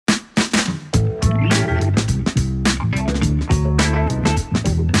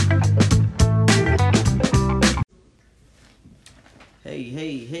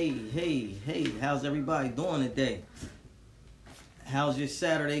Hey, how's everybody doing today? How's your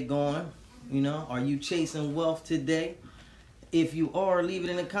Saturday going? Are you chasing wealth today? If you are, leave it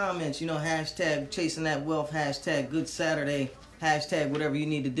in the comments. Hashtag chasing that wealth, hashtag good Saturday, hashtag whatever you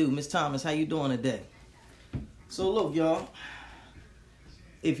need to do. Miss Thomas, how you doing today? So look, y'all.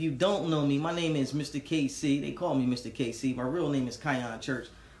 If you don't know me, my name is Mr. KC. They call me Mr. KC. My real name is Kion Church.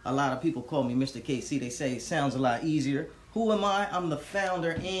 A lot of people call me Mr. KC. They say it sounds a lot easier. Who am I? I'm the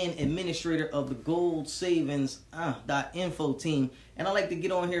founder and administrator of the Gold Savings .info team. And I like to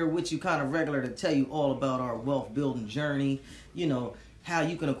get on here with you kind of regular to tell you all about our wealth building journey. How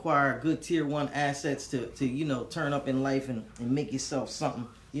you can acquire good tier 1 assets to turn up in life and make yourself something,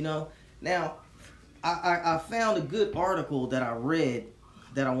 Now, I found a good article that I read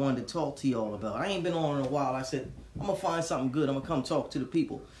that I wanted to talk to y'all about. I ain't been on in a while. I said, I'm going to find something good. I'm going to come talk to the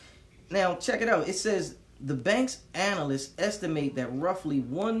people. Now, check it out. It says, the bank's analysts estimate that roughly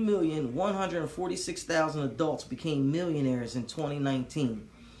 1,146,000 adults became millionaires in 2019.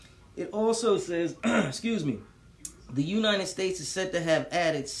 It also says, excuse me, the United States is said to have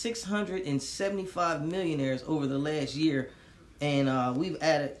added 675 millionaires over the last year, and we've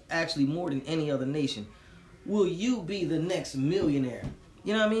added actually more than any other nation. Will you be the next millionaire?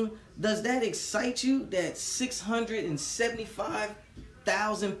 You know what I mean? Does that excite you, that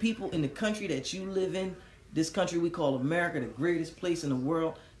 675,000 people in the country that you live in, this country we call America, the greatest place in the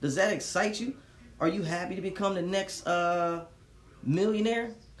world, does that excite you? Are you happy to become the next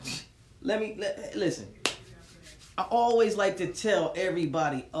millionaire? Listen. I always like to tell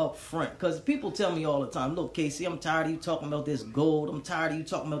everybody up front, because people tell me all the time, look, Casey, I'm tired of you talking about this gold. I'm tired of you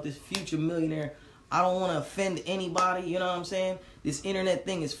talking about this future millionaire. I don't want to offend anybody, you know what I'm saying? This internet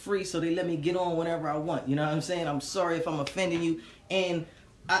thing is free, so they let me get on whenever I want, you know what I'm saying? I'm sorry if I'm offending you. And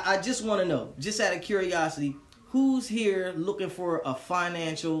I just want to know, just out of curiosity, who's here looking for a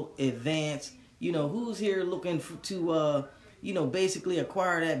financial advance? Who's here looking to, basically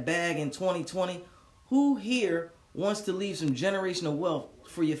acquire that bag in 2020? Who here wants to leave some generational wealth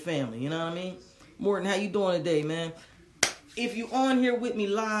for your family? You know what I mean? Morton, how you doing today, man? If you on here with me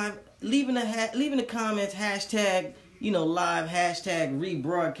live, leave in the comments, hashtag, live, hashtag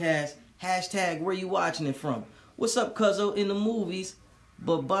rebroadcast, hashtag where you watching it from. What's up, cuzzo, in the movies?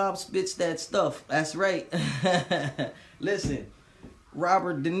 But Bob spits that stuff. That's right. Listen,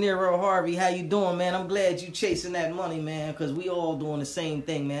 Robert De Niro Harvey, how you doing, man? I'm glad you chasing that money, man, because we all doing the same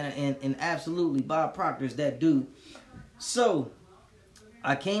thing, man. And absolutely, Bob Proctor's that dude. So,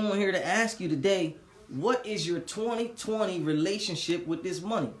 I came on here to ask you today, what is your 2020 relationship with this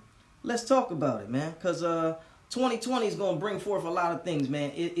money? Let's talk about it, man, because 2020 is going to bring forth a lot of things,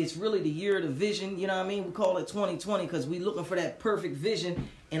 man. It's really the year of the vision, you know what I mean? We call it 2020 because we looking for that perfect vision,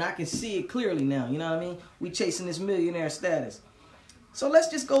 and I can see it clearly now, you know what I mean? We chasing this millionaire status. So let's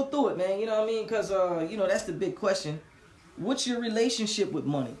just go through it, man, you know what I mean? Because, that's the big question. What's your relationship with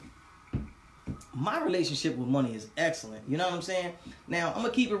money? My relationship with money is excellent, you know what I'm saying? Now, I'm going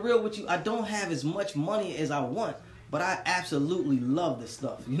to keep it real with you. I don't have as much money as I want, but I absolutely love this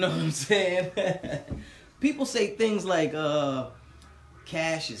stuff, you know what I'm saying? People say things like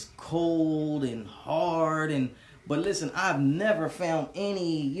cash is cold and hard, but listen, I've never found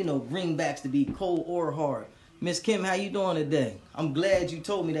any, greenbacks to be cold or hard. Miss Kim, how you doing today? I'm glad you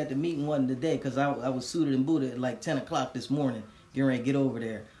told me that the meeting wasn't today, because I was suited and booted at like 10 o'clock this morning. Getting ready to get over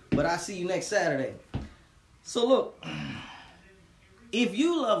there. But I see you next Saturday. So look, if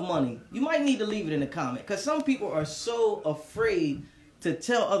you love money, you might need to leave it in the comment, because some people are so afraid to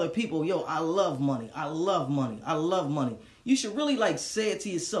tell other people, yo, I love money. I love money. I love money. You should really say it to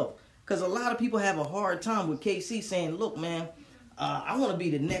yourself, because a lot of people have a hard time with KC saying, look, man, I want to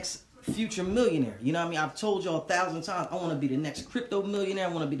be the next future millionaire. You know what I mean? I've told y'all 1,000 times, I want to be the next crypto millionaire.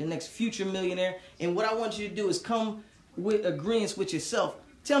 I want to be the next future millionaire. And what I want you to do is come with agreements with yourself.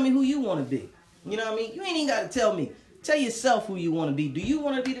 Tell me who you want to be. You know what I mean? You ain't even got to tell me. Tell yourself who you want to be. Do you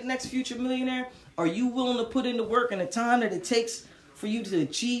want to be the next future millionaire? Are you willing to put in the work and the time that it takes for you to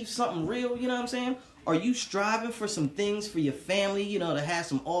achieve something real? You know what I'm saying? Are you striving for some things for your family, to have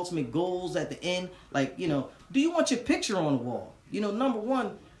some ultimate goals at the end? Do you want your picture on the wall? Number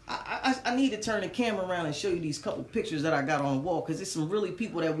one, I need to turn the camera around and show you these couple pictures that I got on the wall, because it's some really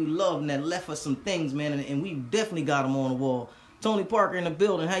people that we love and that left us some things, man, and we definitely got them on the wall. Tony Parker in the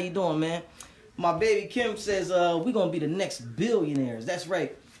building. How you doing, man? My baby Kim says we're going to be the next billionaires. That's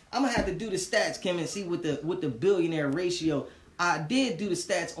right. I'm going to have to do the stats, Kim, and see what the billionaire ratio. I did do the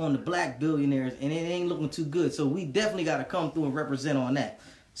stats on the black billionaires, and it ain't looking too good. So we definitely got to come through and represent on that.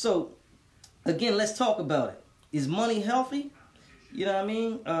 So, again, let's talk about it. Is money healthy? You know what I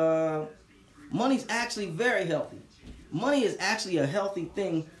mean? Money's actually very healthy. money is actually a healthy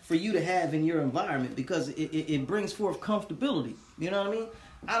thing for you to have in your environment because it brings forth comfortability. You know what I mean?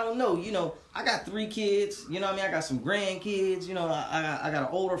 I don't know. I got 3 kids. You know what I mean? I got some grandkids. I got an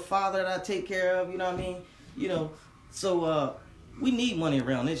older father that I take care of. You know what I mean? So we need money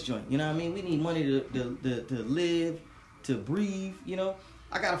around this joint. You know what I mean? We need money to live, to breathe.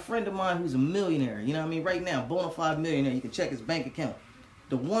 I got a friend of mine who's a millionaire. You know what I mean? Right now, bona fide millionaire. You can check his bank account.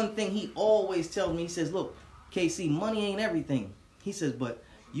 The one thing he always tells me, he says, look, KC, money ain't everything. He says, but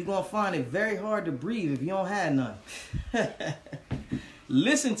you're going to find it very hard to breathe if you don't have none.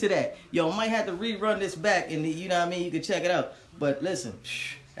 Listen to that. Yo, might have to rerun this back and you know what I mean? You can check it out. But listen,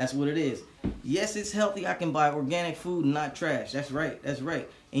 that's what it is. Yes, it's healthy. I can buy organic food and not trash. That's right. That's right.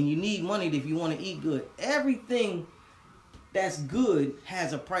 And you need money if you want to eat good. Everything that's good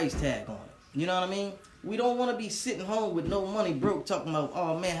has a price tag on it. You know what I mean? We don't want to be sitting home with no money, broke, talking about,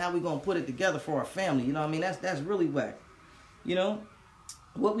 oh man, how we going to put it together for our family? You know what I mean? That's really whack.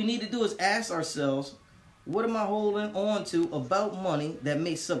 What we need to do is ask ourselves, what am I holding on to about money that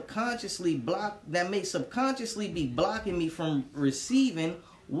may subconsciously be blocking me from receiving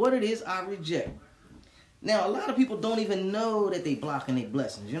what it is I reject? Now, a lot of people don't even know that they blocking their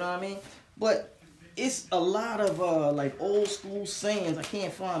blessings. You know what I mean? But it's a lot of like old school sayings. I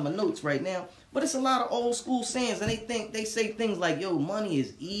can't find my notes right now, but it's a lot of old school sayings, and they say things like, "Yo, money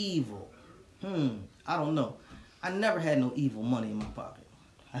is evil." I don't know. I never had no evil money in my pocket.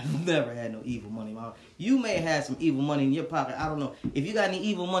 I've never had no evil money in my pocket. You may have had some evil money in your pocket. I don't know. If you got any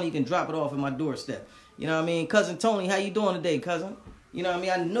evil money, you can drop it off at my doorstep. You know what I mean? Cousin Tony, how you doing today, cousin? You know what I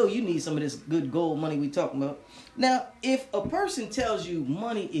mean? I know you need some of this good gold money we talking about. Now, if a person tells you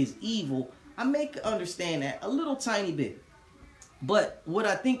money is evil, I make understand that a little tiny bit. But what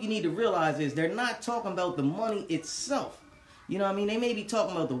I think you need to realize is they're not talking about the money itself. You know what I mean? They may be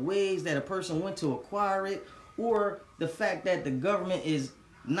talking about the ways that a person went to acquire it, or the fact that the government is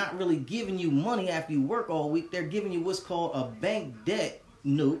not really giving you money after you work all week. They're giving you what's called a bank debt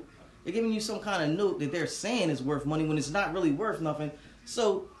note. They're giving you some kind of note that they're saying is worth money when it's not really worth nothing.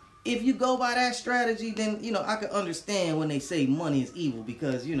 So if you go by that strategy, then, I can understand when they say money is evil,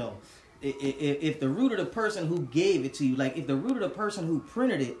 because, if the root of the person who gave it to you, like if the root of the person who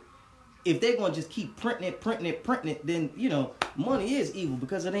printed it, if they're going to just keep printing it, then, money is evil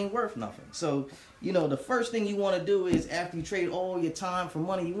because it ain't worth nothing. So, the first thing you want to do is, after you trade all your time for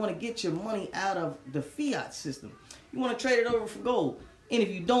money, you want to get your money out of the fiat system. You want to trade it over for gold. And if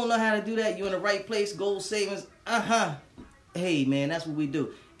you don't know how to do that, you're in the right place, gold savings. Hey, man, that's what we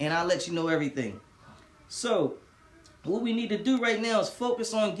do. And I'll let you know everything. So, what we need to do right now is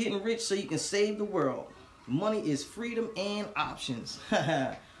focus on getting rich so you can save the world. Money is freedom and options.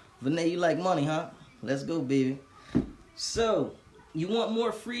 Vinay, you like money, huh? Let's go, baby. So, you want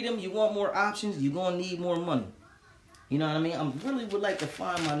more freedom, you want more options, you're going to need more money. You know what I mean? I really would like to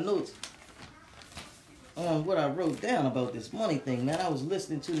find my notes on what I wrote down about this money thing, man. I was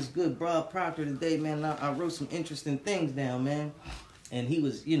listening to this good Bob Proctor today, man. I wrote some interesting things down, man. And he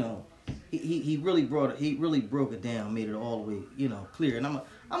was, he really broke it down, made it all the way, clear. And I'm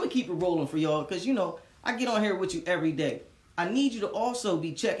gonna keep it rolling for y'all, because, I get on here with you every day. I need you to also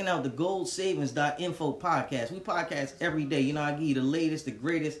be checking out the goldsavings.info podcast. We podcast every day. I give you the latest, the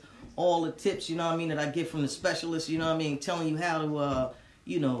greatest, all the tips, that I get from the specialists, telling you how to,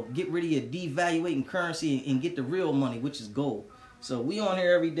 get rid of your devaluating currency and get the real money, which is gold. So we on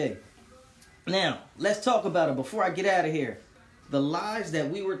here every day. Now, let's talk about it before I get out of here. The lies that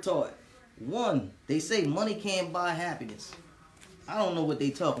we were taught. One, they say money can't buy happiness. I don't know what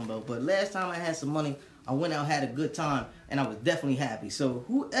they talking about, but last time I had some money, I went out, had a good time, and I was definitely happy. So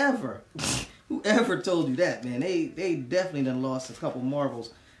whoever told you that, man, they definitely done lost a couple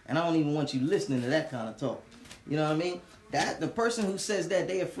marbles, and I don't even want you listening to that kind of talk. You know what I mean? That the person who says that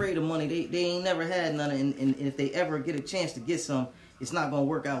they afraid of money, they ain't never had none, and if they ever get a chance to get some, it's not gonna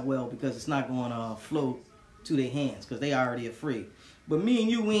work out well, because it's not gonna flow to their hands, because they already afraid. But me and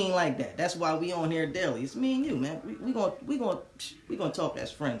you, we ain't like that. That's why we on here daily. It's me and you, man. We gonna talk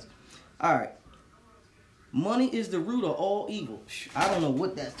as friends. All right. Money is the root of all evil. I don't know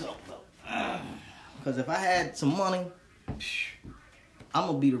what that's talking about. Because if I had some money, I'm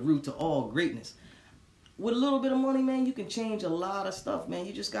gonna be the root to all greatness. With a little bit of money, man, you can change a lot of stuff, man.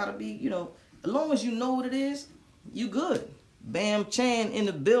 You just gotta be, as long as you know what it is, you good. Bam Chan in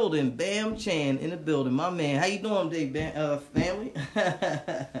the building. Bam Chan in the building. My man, how you doing today, family?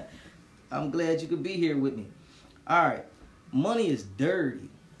 I'm glad you could be here with me. All right. Money is dirty.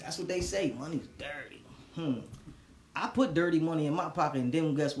 That's what they say. Money's dirty. I put dirty money in my pocket, and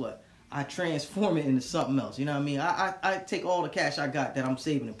then guess what? I transform it into something else. You know what I mean? I take all the cash I got that I'm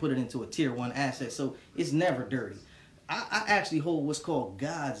saving and put it into a tier 1 asset, so it's never dirty. I actually hold what's called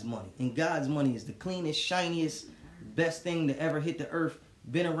God's money. And God's money is the cleanest, shiniest, best thing to ever hit the earth.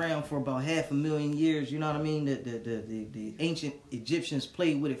 Been around for about 500,000 years, you know what I mean? The ancient Egyptians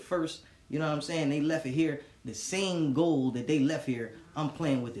played with it first, you know what I'm saying? They left it here. The same gold that they left here, I'm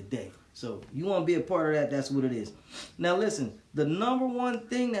playing with today. So you want to be a part of that, that's what it is. Now listen, the number one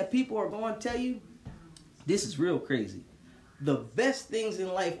thing that people are going to tell you, this is real crazy. The best things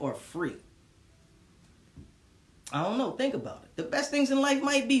in life are free. I don't know, think about it. The best things in life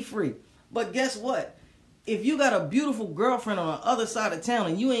might be free. But guess what? If you got a beautiful girlfriend on the other side of town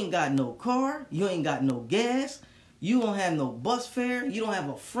and you ain't got no car, you ain't got no gas, you don't have no bus fare, you don't have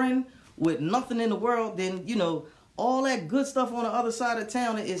a friend with nothing in the world, then, you know, all that good stuff on the other side of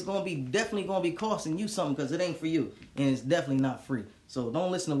town is definitely going to be costing you something because it ain't for you. And it's definitely not free. So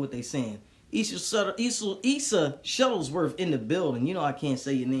don't listen to what they saying. Issa Shuttlesworth in the building. You know I can't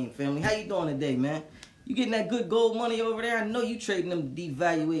say your name, family. How you doing today, man? You getting that good gold money over there? I know you trading them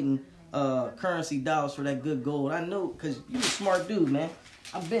devaluating currency dollars for that good gold. I know, because you a smart dude, man.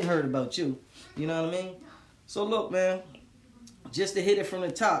 I've been heard about you. You know what I mean? So look, man, just to hit it from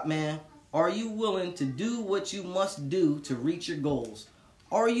the top, man, are you willing to do what you must do to reach your goals?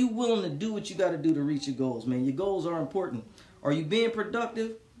 Are you willing to do what you got to do to reach your goals, man? Your goals are important. Are you being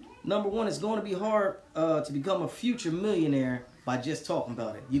productive? Number one, it's going to be hard to become a future millionaire by just talking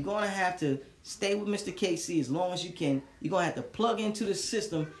about it. You're going to have to stay with Mr. KC as long as you can. You're going to have to plug into the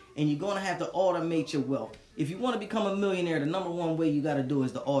system, and you're going to have to automate your wealth. If you want to become a millionaire, the number one way you got to do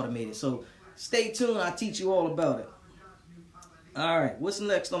is to automate it. So stay tuned. I'll teach you all about it. All right, what's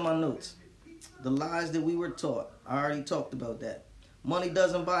next on my notes? The lies that we were taught. I already talked about that. Money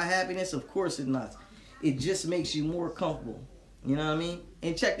doesn't buy happiness. Of course it not. It just makes you more comfortable. You know what I mean?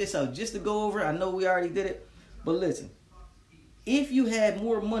 And check this out. Just to go over, I know we already did it, but listen. If you had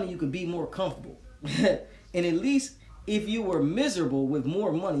more money, you could be more comfortable. And at least if you were miserable with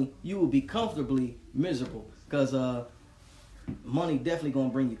more money, you would be comfortably miserable. Because money definitely going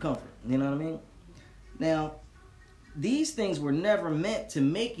to bring you comfort. You know what I mean? Now, these things were never meant to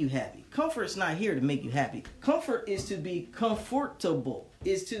make you happy. Comfort's not here to make you happy. Comfort is to be comfortable.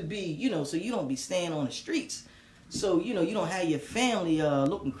 Is to be, you know, so you don't be staying on the streets. So, you know, you don't have your family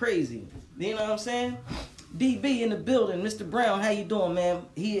looking crazy. You know what I'm saying? DB in the building. Mr. Brown, how you doing, man?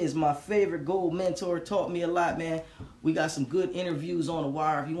 He is my favorite gold mentor. Taught me a lot, man. We got some good interviews on the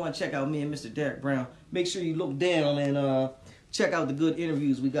wire. If you want to check out me and Mr. Derek Brown, make sure you look down and check out the good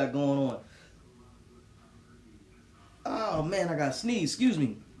interviews we got going on. Oh, man, I got to sneeze. Excuse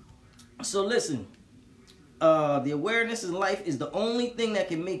me. So, listen. The awareness in life is the only thing that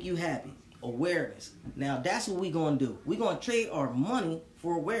can make you happy. Awareness. Now, that's what we're going to do. We're going to trade our money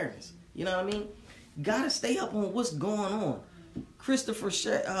for awareness. You know what I mean? Got to stay up on what's going on. Christopher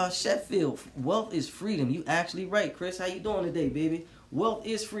Sheffield, wealth is freedom. You actually right, Chris. How you doing today, baby? Wealth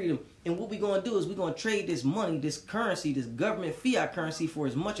is freedom. And what we're going to do is we're going to trade this money, this currency, this government fiat currency for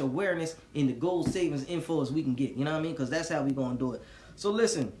as much awareness in the gold savings info as we can get. You know what I mean? Because that's how we're going to do it. So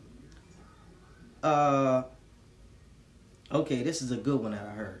listen. Okay, this is a good one that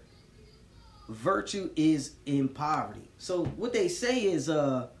I heard. Virtue is in poverty. So what they say is,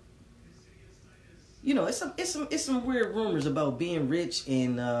 you know, it's some weird rumors about being rich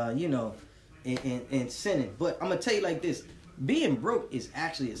and you know, and sinning. But I'm gonna tell you like this: being broke is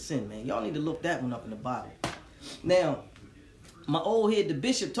actually a sin, man. Y'all need to look that one up in the Bible. Now, my old head, the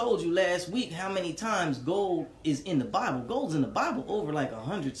bishop, told you last week how many times gold is in the Bible. Gold's in the Bible over like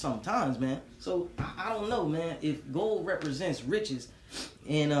 100 some times, man. So I don't know, man, if gold represents riches,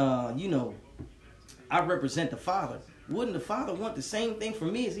 and you know, I represent the Father. Wouldn't the Father want the same thing for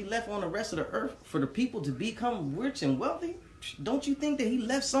me as he left on the rest of the earth for the people to become rich and wealthy? Don't you think that he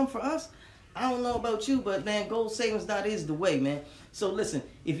left some for us? I don't know about you, but man, goldsavings.is is the way, man. So listen,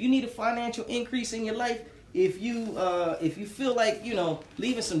 if you need a financial increase in your life, if you feel like, you know,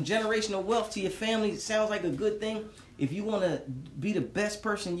 leaving some generational wealth to your family sounds like a good thing, if you want to be the best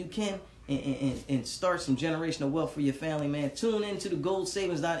person you can and start some generational wealth for your family, man, tune into the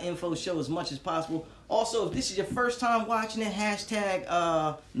goldsavings.info show as much as possible. Also, if this is your first time watching it, hashtag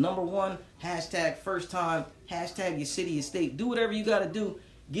 #1, hashtag first time, hashtag your city, your state. Do whatever you got to do.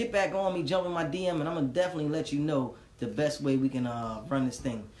 Get back on me, jump in my DM, and I'm going to definitely let you know the best way we can run this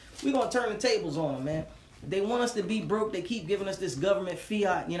thing. We're going to turn the tables on them, man. They want us to be broke. They keep giving us this government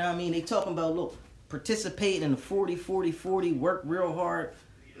fiat, you know what I mean? They talking about, look, participate in the 40-40-40, work real hard.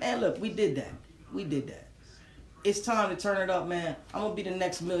 Man, look, we did that. We did that. It's time to turn it up, man. I'm going to be the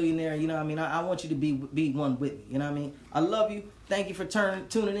next millionaire, you know what I mean? I want you to be one with me, you know what I mean? I love you. Thank you for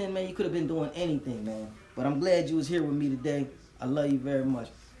tuning in, man. You could have been doing anything, man. But I'm glad you was here with me today. I love you very much.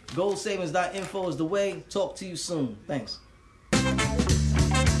 Goldsavings.info is the way. Talk to you soon. Thanks.